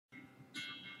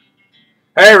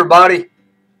Hey everybody,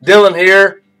 Dylan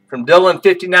here from Dyllon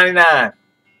 5099.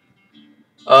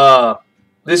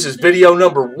 This is video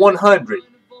number 100.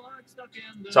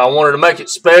 So I wanted to make it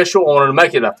special. I wanted to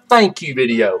make it a thank you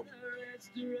video.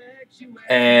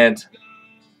 And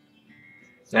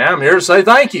now I'm here to say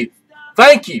thank you.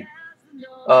 Thank you.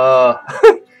 All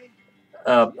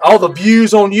the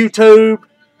views on YouTube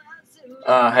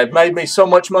have made me so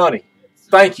much money.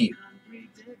 Thank you.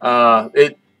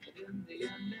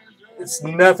 It's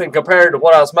nothing compared to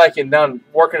what I was making down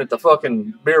working at the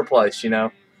fucking beer place, you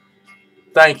know.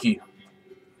 Thank you.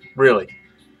 Really.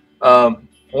 I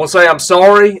want to say I'm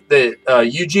sorry that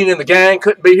Eugene and the gang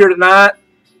couldn't be here tonight.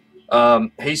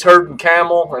 He's herding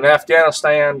camel in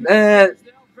Afghanistan.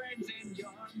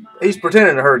 He's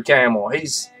pretending to herd camel.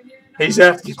 He's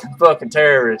after get the fucking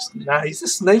terrorists. Nah, he's a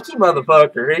sneaky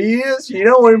motherfucker. He is. You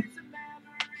know him.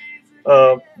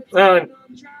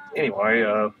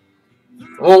 Anyway,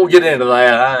 we'll get into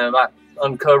that. I might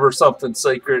uncover something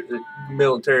secret,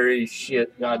 military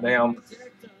shit, goddamn.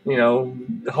 You know,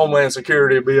 Homeland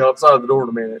Security will be outside the door in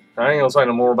a minute. I ain't gonna say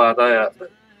no more about that.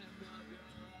 But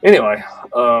anyway,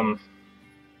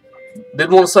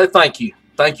 did want to say thank you.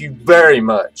 Thank you very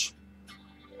much.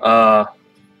 Gonna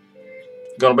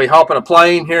be hopping a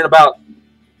plane here in about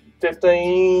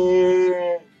 15...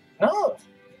 No.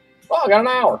 Oh, I got an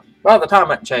hour. Well, the time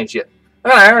hasn't changed yet. I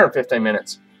got an hour and 15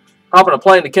 minutes. Hopping a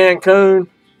plane to Cancun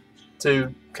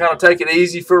to kind of take it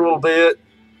easy for a little bit.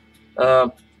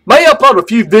 May upload a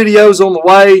few videos on the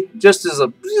way, just as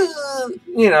a,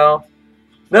 you know,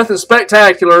 nothing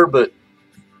spectacular, but,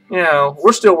 you know,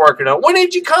 we're still working on it. We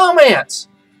need your comments.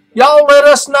 Y'all let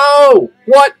us know.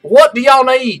 What do y'all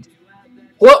need?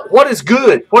 What is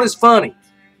good? What is funny?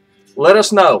 Let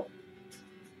us know.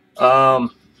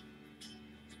 But,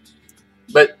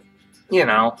 you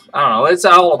know, I don't know. It's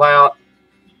all about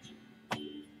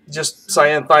just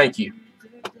saying thank you.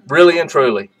 Really and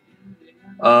truly.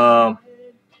 Hell,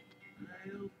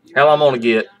 I'm going to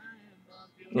get,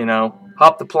 you know,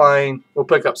 hop the plane. We'll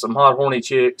pick up some hot, horny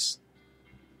chicks.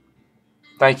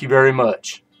 Thank you very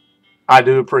much. I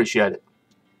do appreciate it.